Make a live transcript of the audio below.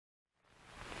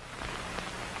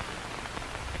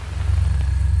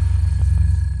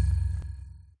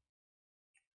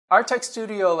Artec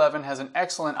Studio 11 has an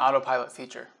excellent autopilot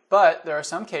feature, but there are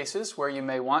some cases where you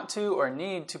may want to or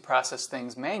need to process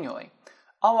things manually.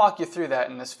 I'll walk you through that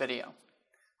in this video.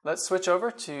 Let's switch over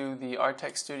to the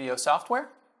Artec Studio software.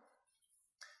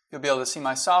 You'll be able to see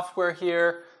my software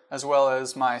here, as well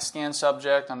as my scan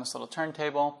subject on this little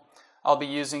turntable. I'll be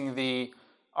using the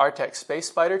Artec Space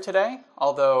Spider today,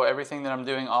 although everything that I'm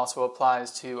doing also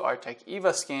applies to Artec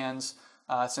EVA scans,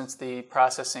 since the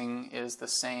processing is the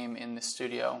same in the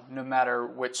studio, no matter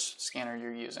which scanner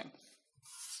you're using.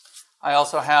 I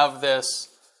also have this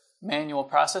manual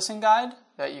processing guide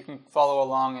that you can follow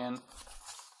along in.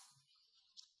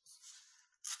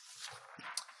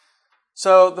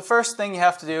 So the first thing you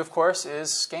have to do, of course,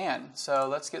 is scan. So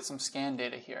let's get some scan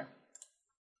data here.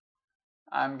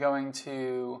 I'm going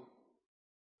to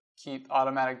keep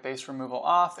automatic base removal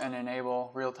off and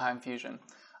enable real-time fusion.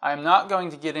 I'm not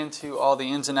going to get into all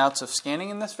the ins and outs of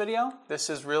scanning in this video. This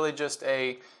is really just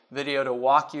a video to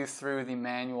walk you through the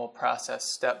manual process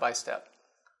step by step.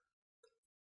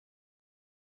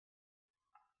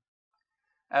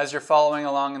 As you're following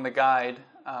along in the guide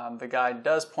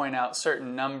does point out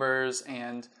certain numbers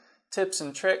and tips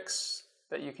and tricks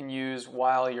that you can use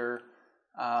while you're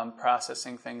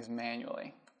processing things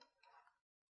manually.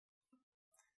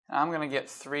 And I'm going to get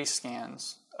 3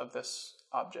 scans of this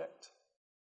object.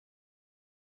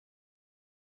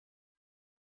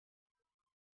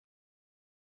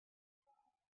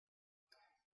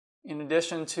 In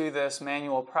addition to this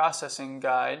manual processing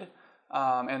guide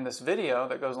and this video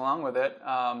that goes along with it,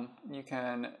 you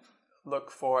can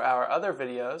look for our other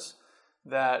videos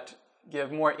that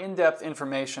give more in-depth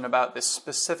information about the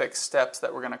specific steps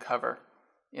that we're going to cover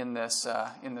in this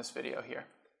video here.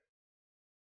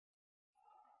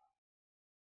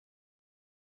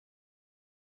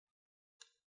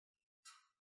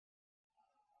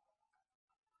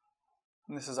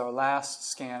 And this is our last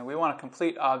scan. We want a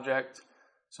complete object,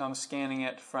 so I'm scanning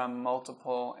it from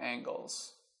multiple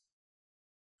angles.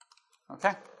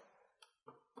 Okay.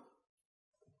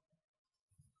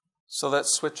 So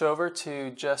let's switch over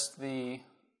to just the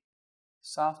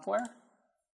software.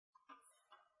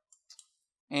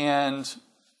 And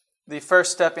the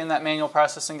first step in that manual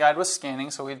processing guide was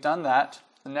scanning, so we've done that.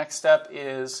 The next step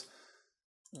is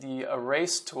the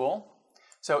erase tool.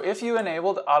 So if you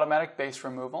enabled automatic base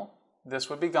removal,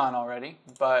 this would be gone already,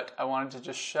 but I wanted to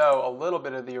just show a little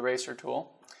bit of the eraser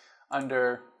tool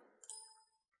under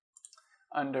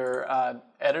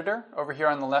editor over here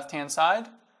on the left hand side.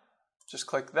 Just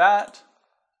click that,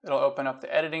 it'll open up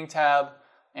the editing tab,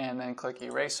 and then click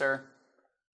eraser.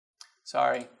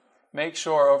 Make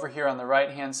sure over here on the right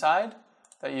hand side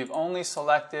that you've only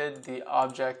selected the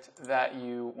object that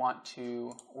you want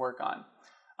to work on.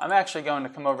 I'm actually going to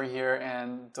come over here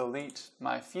and delete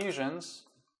my fusions.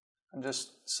 I'm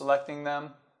just selecting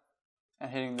them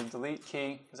and hitting the delete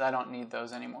key because I don't need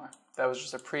those anymore. That was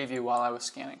just a preview while I was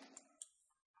scanning.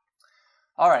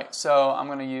 Alright, so I'm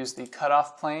going to use the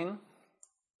cutoff plane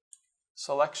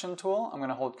selection tool. I'm going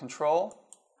to hold Control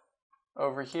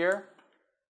over here.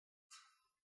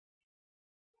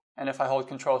 And if I hold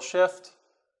Control Shift,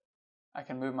 I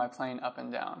can move my plane up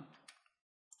and down.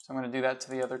 So I'm going to do that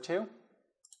to the other two.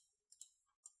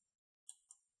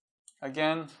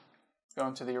 Again, go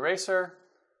into the eraser.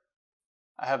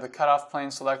 I have the cutoff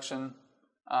plane selection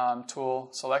tool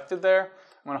selected there.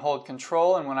 I'm going to hold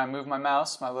Control, and when I move my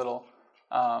mouse, my little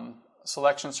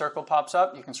selection circle pops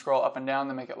up. You can scroll up and down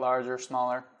to make it larger,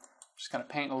 smaller. Just going to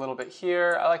paint a little bit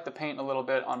here. I like to paint a little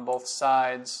bit on both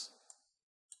sides.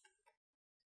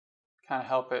 Kind of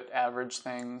help it average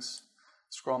things.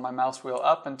 Scroll my mouse wheel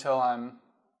up until I'm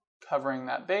covering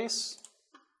that base.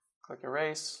 Click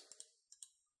Erase.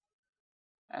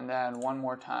 And then one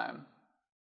more time.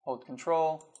 Hold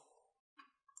Control.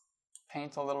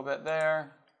 Paint a little bit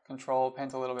there. Control,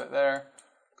 paint a little bit there.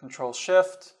 Control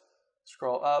Shift.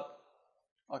 Scroll up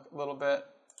a little bit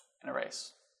and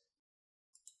erase.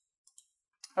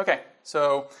 Okay,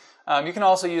 so you can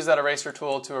also use that eraser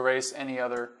tool to erase any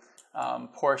other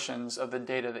portions of the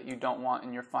data that you don't want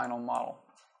in your final model.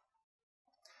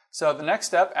 So the next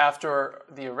step after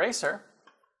the eraser,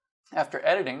 after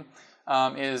editing,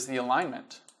 is the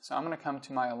alignment. So I'm going to come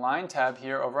to my Align tab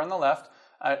here over on the left.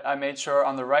 I made sure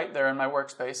on the right there in my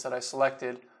workspace that I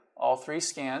selected all 3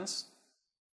 scans.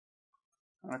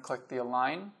 I'm going to click the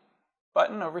Align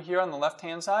button over here on the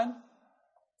left-hand side.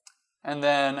 And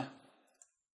then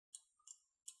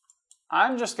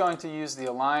I'm just going to use the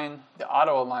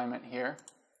auto alignment here.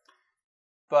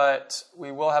 But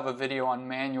we will have a video on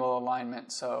manual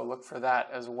alignment, so look for that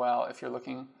as well if you're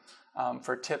looking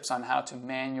for tips on how to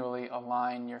manually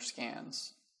align your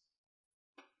scans.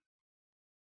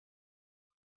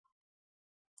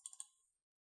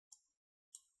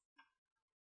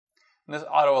 And this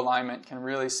auto alignment can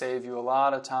really save you a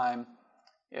lot of time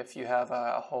if you have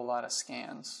a whole lot of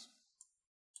scans.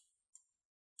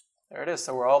 There it is,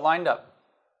 so we're all lined up.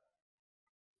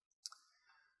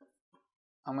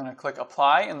 I'm going to click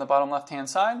Apply in the bottom left-hand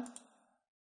side.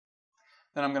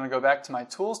 Then I'm going to go back to my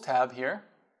Tools tab here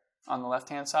on the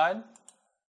left-hand side.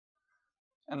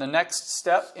 And the next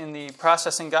step in the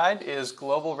processing guide is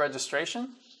global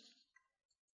registration.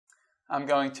 I'm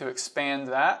going to expand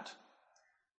that.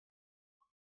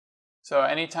 So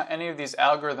any of these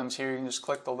algorithms here, you can just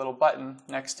click the little button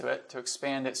next to it to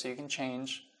expand it so you can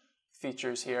change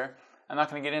features here. I'm not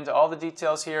going to get into all the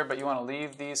details here, but you want to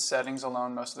leave these settings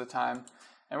alone most of the time.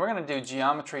 And we're going to do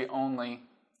geometry only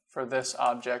for this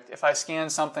object. If I scan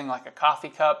something like a coffee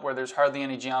cup where there's hardly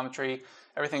any geometry,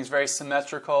 everything's very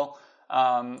symmetrical,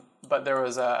 but there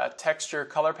was a texture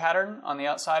color pattern on the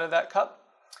outside of that cup,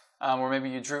 or maybe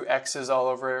you drew X's all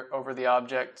over the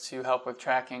object to help with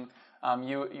tracking,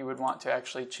 you would want to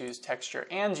actually choose texture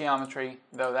and geometry,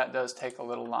 though that does take a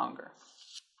little longer.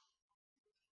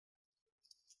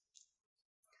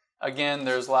 Again,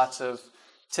 there's lots of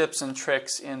tips and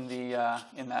tricks in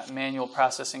that manual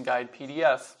processing guide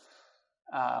PDF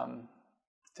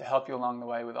to help you along the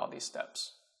way with all these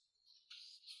steps.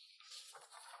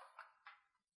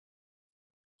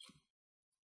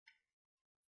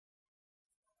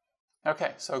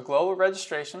 Okay, so global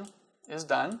registration is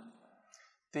done.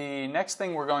 The next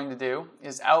thing we're going to do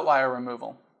is outlier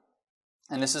removal.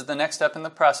 And this is the next step in the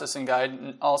processing guide.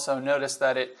 And also notice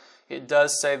that it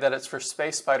does say that it's for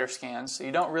space spider scans. So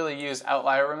you don't really use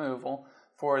outlier removal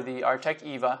for the Artec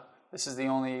EVA. This is the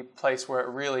only place where it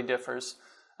really differs.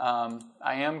 I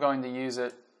am going to use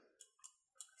it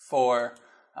for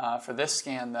this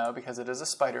scan though, because it is a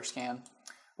spider scan.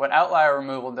 What outlier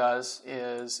removal does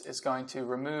is it's going to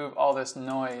remove all this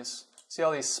noise. See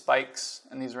all these spikes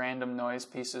and these random noise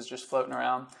pieces just floating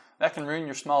around? That can ruin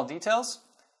your small details.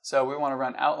 So we want to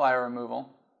run outlier removal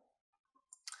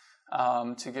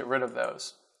to get rid of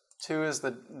those. 2 is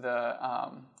the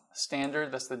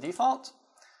standard, that's the default.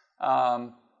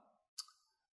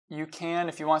 You can,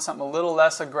 if you want something a little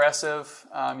less aggressive,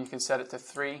 you can set it to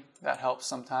 3. That helps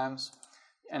sometimes.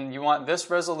 And you want this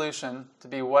resolution to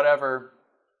be whatever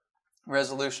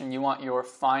resolution you want your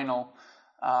final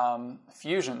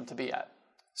fusion to be at.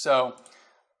 So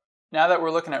now that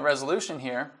we're looking at resolution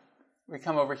here, we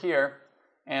come over here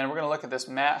and we're going to look at this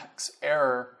max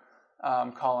error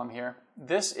column here.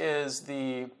 This is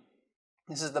the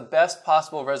best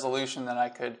possible resolution that I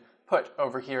could put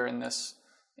over here in this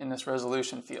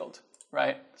resolution field,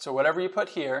 right? So whatever you put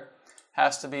here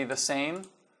has to be the same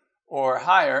or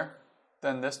higher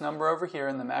than this number over here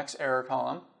in the max error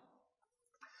column.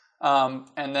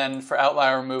 And then for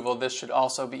outlier removal, this should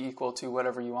also be equal to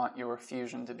whatever you want your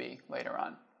fusion to be later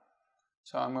on.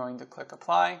 So I'm going to click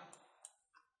Apply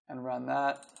and run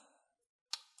that.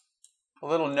 A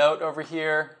little note over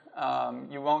here,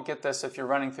 you won't get this if you're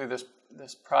running through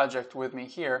this project with me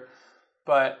here,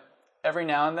 but every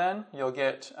now and then you'll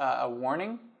get a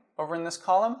warning over in this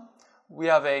column. We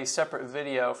have a separate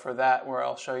video for that where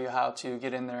I'll show you how to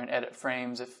get in there and edit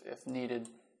frames if needed.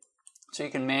 So you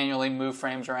can manually move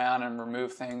frames around and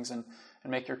remove things and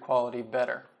make your quality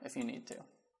better if you need to.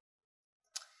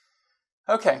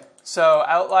 Okay, so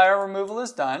outlier removal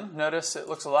is done. Notice it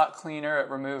looks a lot cleaner. It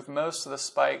removed most of the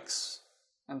spikes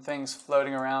and things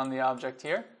floating around the object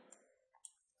here.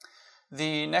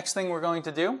 The next thing we're going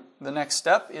to do, the next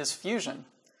step, is fusion.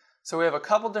 So we have a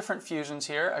couple different fusions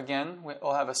here. Again,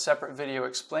 we'll have a separate video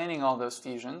explaining all those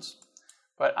fusions.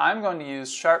 But I'm going to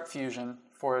use sharp fusion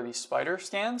for the spider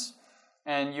scans,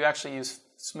 and you actually use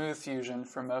smooth fusion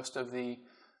for most of the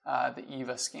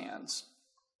EVA scans.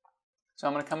 So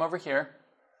I'm going to come over here,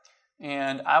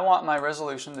 and I want my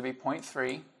resolution to be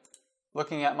 0.3.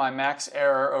 Looking at my max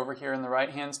error over here in the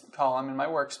right-hand column in my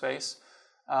workspace,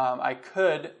 I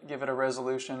could give it a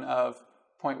resolution of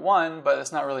 0.1, but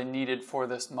it's not really needed for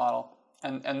this model.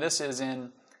 And this is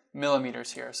in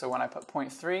millimeters here. So when I put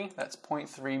 0.3, that's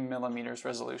 0.3 millimeters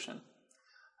resolution.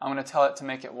 I'm going to tell it to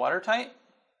make it watertight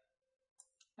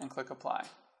and click Apply.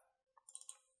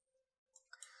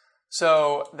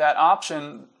 So that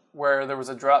option where there was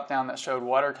a drop down that showed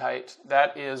watertight,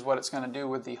 that is what it's going to do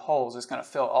with the holes. It's going to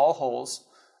fill all holes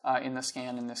in the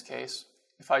scan in this case.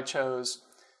 If I chose,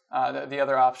 the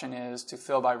other option is to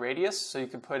fill by radius, so you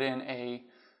can put in a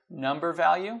number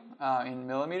value in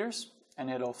millimeters and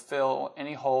it'll fill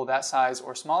any hole that size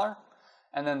or smaller.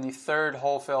 And then the third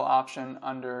hole fill option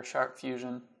under Sharp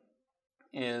Fusion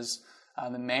is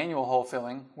the manual hole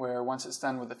filling, where once it's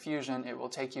done with the fusion, it will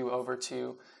take you over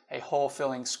to a hole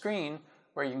filling screen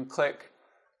where you can click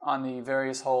on the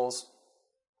various holes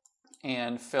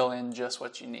and fill in just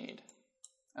what you need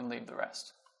and leave the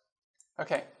rest.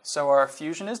 Okay, so our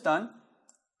fusion is done.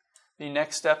 The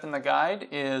next step in the guide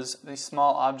is the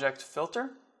small object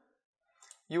filter.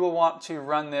 You will want to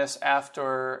run this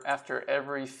after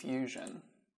every fusion.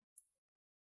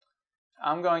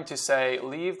 I'm going to say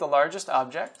leave the largest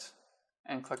object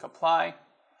and click apply,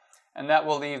 and that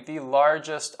will leave the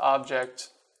largest object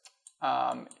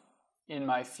in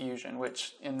my fusion,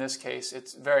 which in this case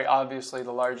it's very obviously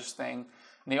the largest thing.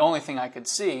 And the only thing I could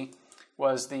see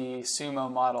was the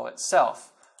sumo model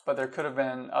itself, but there could have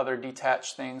been other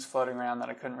detached things floating around that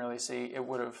I couldn't really see. It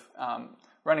would have,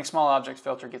 running small object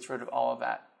filter gets rid of all of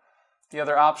that. The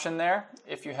other option there,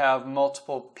 if you have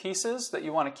multiple pieces that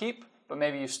you want to keep, but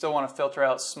maybe you still want to filter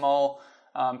out small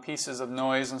pieces of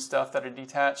noise and stuff that are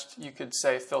detached, you could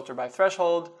say filter by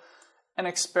threshold and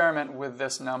experiment with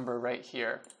this number right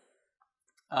here.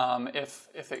 If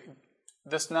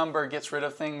this number gets rid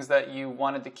of things that you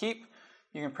wanted to keep,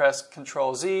 you can press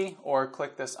Ctrl-Z or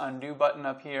click this undo button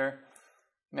up here,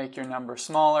 make your number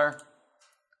smaller,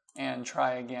 and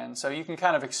try again. So you can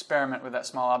kind of experiment with that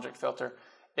small object filter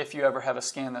if you ever have a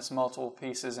scan that's multiple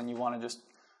pieces and you want to just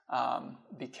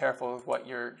be careful with what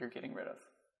you're getting rid of.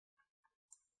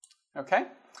 Okay,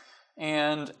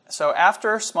 and so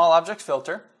after small object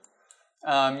filter,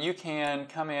 you can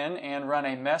come in and run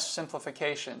a mesh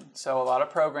simplification. So a lot of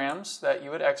programs that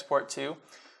you would export to,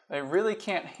 they really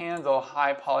can't handle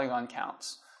high polygon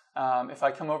counts. If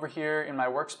I come over here in my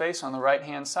workspace on the right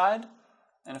hand side,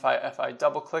 and if I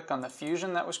double click on the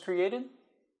fusion that was created,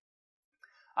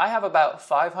 I have about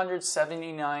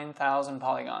 579,000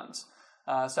 polygons.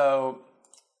 So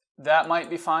that might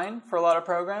be fine for a lot of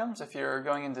programs. If you're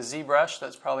going into ZBrush,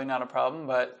 that's probably not a problem,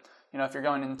 but if you're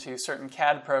going into certain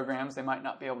CAD programs, they might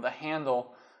not be able to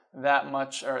handle that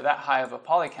much or that high of a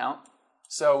poly count.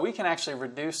 So we can actually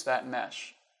reduce that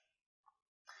mesh.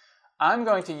 I'm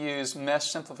going to use mesh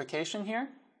simplification here,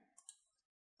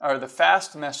 or the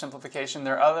fast mesh simplification.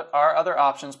 There are other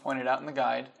options pointed out in the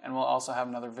guide, and we'll also have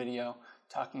another video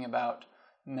talking about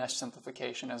mesh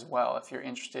simplification as well if you're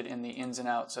interested in the ins and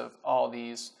outs of all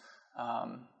these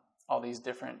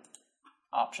different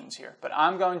options here. But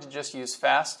I'm going to just use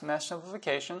fast mesh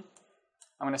simplification.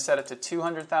 I'm going to set it to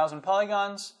 200,000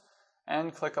 polygons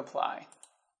and click apply.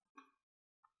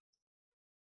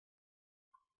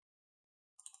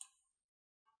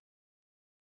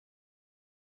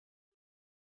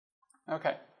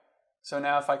 Okay, so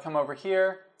now if I come over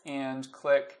here and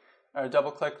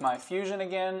double click my fusion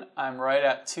again, I'm right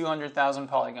at 200,000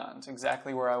 polygons,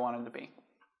 exactly where I wanted to be.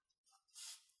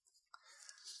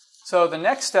 So the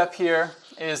next step here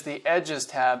is the Edges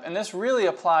tab, and this really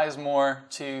applies more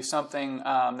to something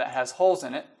that has holes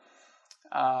in it.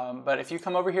 But if you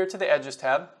come over here to the Edges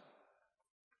tab,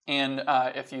 and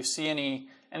if you see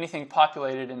anything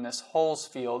populated in this holes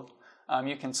field,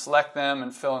 you can select them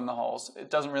and fill in the holes. It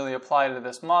doesn't really apply to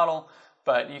this model,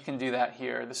 but you can do that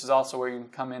here. This is also where you can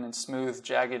come in and smooth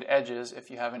jagged edges if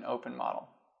you have an open model.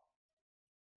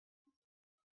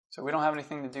 So we don't have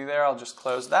anything to do there. I'll just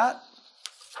close that.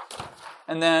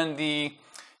 And then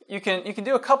you can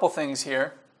do a couple things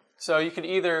here. So you could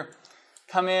either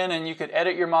come in and you could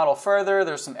edit your model further.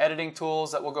 There's some editing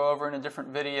tools that we'll go over in a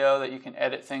different video that you can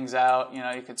edit things out.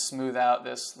 You could smooth out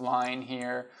this line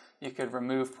here. You could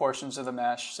remove portions of the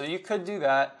mesh. So you could do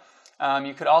that.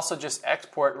 You could also just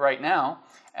export right now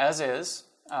as is.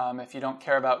 If you don't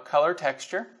care about color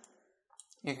texture,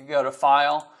 you could go to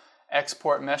File,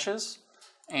 Export Meshes,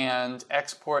 and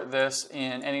export this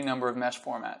in any number of mesh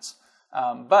formats.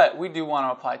 But we do want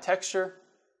to apply texture,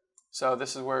 so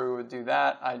this is where we would do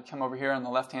that. I'd come over here on the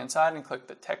left-hand side and click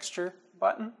the Texture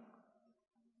button.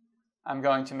 I'm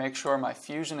going to make sure my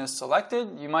fusion is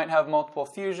selected. You might have multiple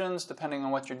fusions depending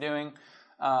on what you're doing.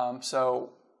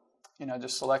 So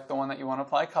just select the one that you want to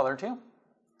apply color to.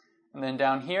 And then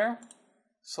down here,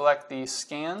 select the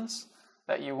scans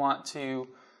that you want to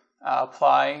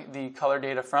apply the color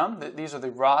data from. These are the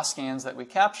raw scans that we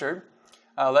captured.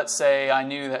 Let's say I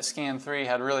knew that scan 3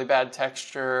 had really bad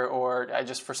texture, or I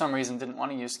just for some reason didn't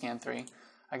want to use scan 3.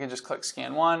 I could just click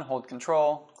scan 1, hold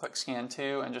control, click scan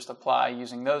 2, and just apply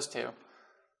using those two.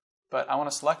 But I want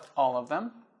to select all of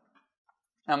them.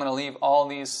 I'm going to leave all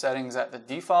these settings at the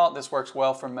default. This works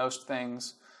well for most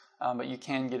things, but you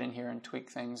can get in here and tweak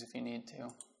things if you need to.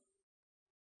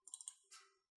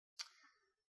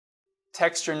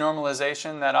 Texture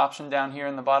normalization, that option down here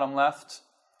in the bottom left,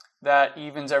 that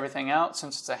evens everything out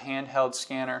since it's a handheld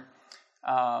scanner.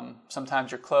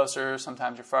 Sometimes you're closer,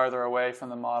 sometimes you're farther away from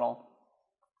the model,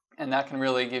 and that can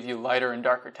really give you lighter and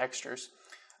darker textures.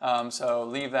 So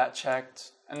leave that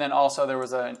checked, And then also there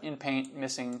was an in-paint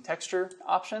missing texture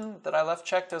option that I left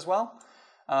checked as well.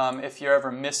 If you're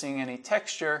ever missing any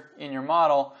texture in your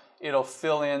model, it'll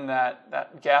fill in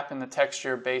that gap in the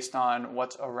texture based on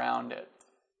what's around it.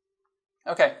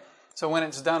 Okay, so when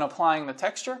it's done applying the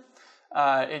texture,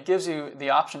 it gives you the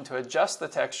option to adjust the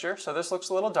texture. So this looks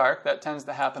a little dark. That tends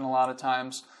to happen a lot of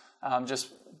times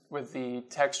just with the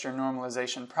texture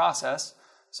normalization process.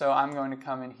 So I'm going to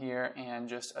come in here and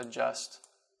just adjust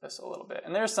this a little bit.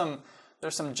 And there's some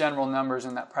general numbers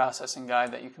in that processing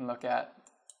guide that you can look at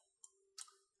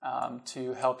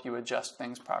to help you adjust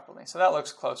things properly. So that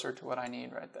looks closer to what I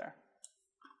need right there.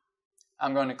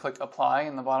 I'm going to click Apply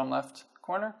in the bottom left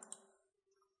corner.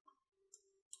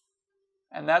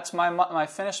 And that's my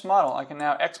finished model. I can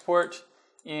now export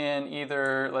in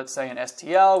either, let's say, an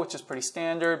STL, which is pretty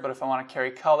standard, but if I want to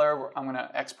carry color, I'm going to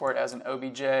export as an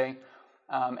OBJ.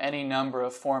 Any number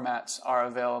of formats are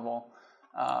available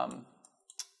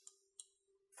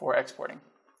for exporting.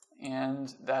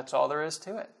 And that's all there is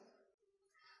to it.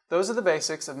 Those are the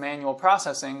basics of manual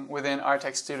processing within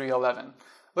Artec Studio 11.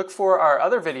 Look for our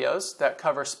other videos that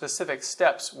cover specific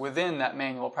steps within that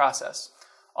manual process.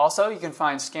 Also, you can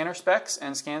find scanner specs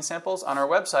and scan samples on our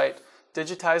website,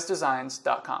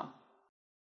 digitizeddesigns.com.